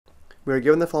We are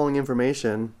given the following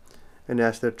information and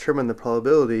asked to determine the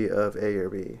probability of A or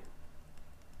B.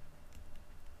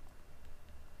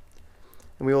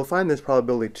 And we will find this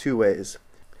probability two ways.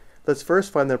 Let's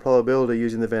first find the probability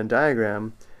using the Venn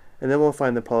diagram, and then we'll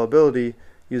find the probability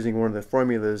using one of the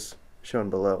formulas shown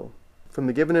below. From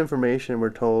the given information, we're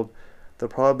told the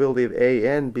probability of A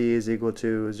and B is equal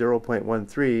to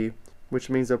 0.13,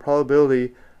 which means the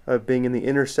probability of being in the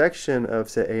intersection of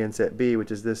set A and set B,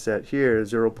 which is this set here,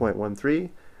 is 0.13.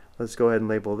 Let's go ahead and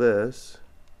label this.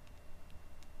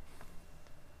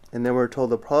 And then we're told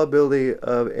the probability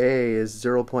of A is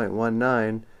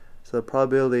 0.19, so the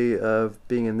probability of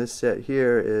being in this set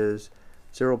here is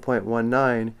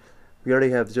 0.19. We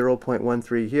already have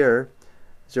 0.13 here.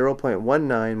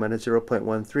 0.19 minus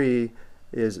 0.13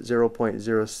 is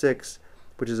 0.06,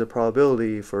 which is a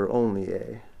probability for only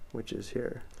A, which is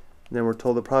here. And then we're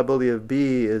told the probability of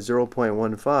B is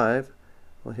 0.15.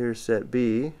 Well, here's set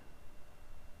B.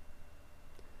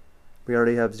 We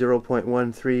already have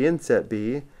 0.13 in set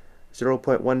B.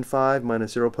 0.15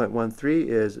 minus 0.13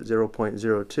 is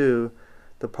 0.02.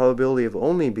 The probability of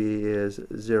only B is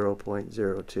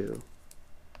 0.02.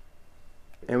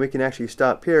 And we can actually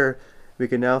stop here. We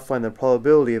can now find the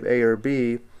probability of A or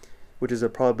B, which is a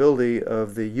probability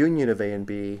of the union of A and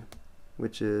B,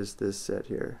 which is this set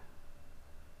here.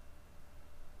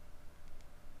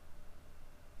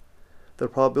 The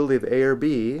probability of A or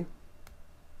B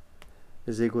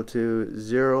is equal to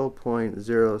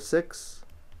 0.06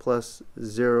 plus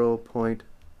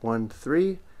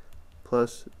 0.13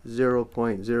 plus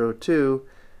 0.02,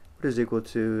 which is equal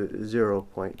to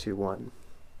 0.21.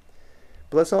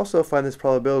 But let's also find this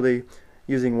probability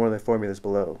using one of the formulas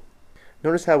below.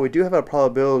 Notice how we do have a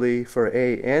probability for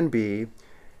A and B,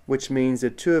 which means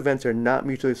that two events are not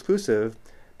mutually exclusive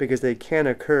because they can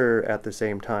occur at the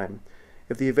same time.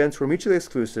 If the events were mutually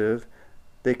exclusive,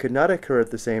 they could not occur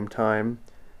at the same time,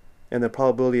 and the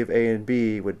probability of A and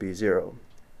B would be 0.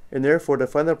 And therefore, to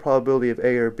find the probability of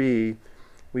A or B,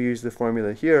 we use the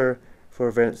formula here for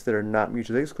events that are not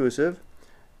mutually exclusive,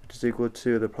 which is equal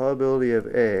to the probability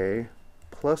of A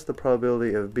plus the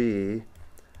probability of B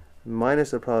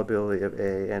minus the probability of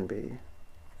A and B,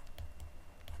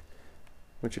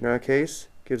 which in our case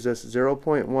gives us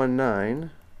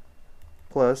 0.19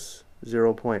 plus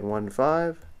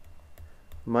 0.15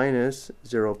 minus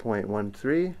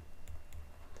 0.13,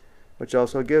 which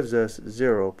also gives us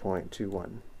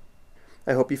 0.21.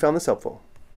 I hope you found this helpful.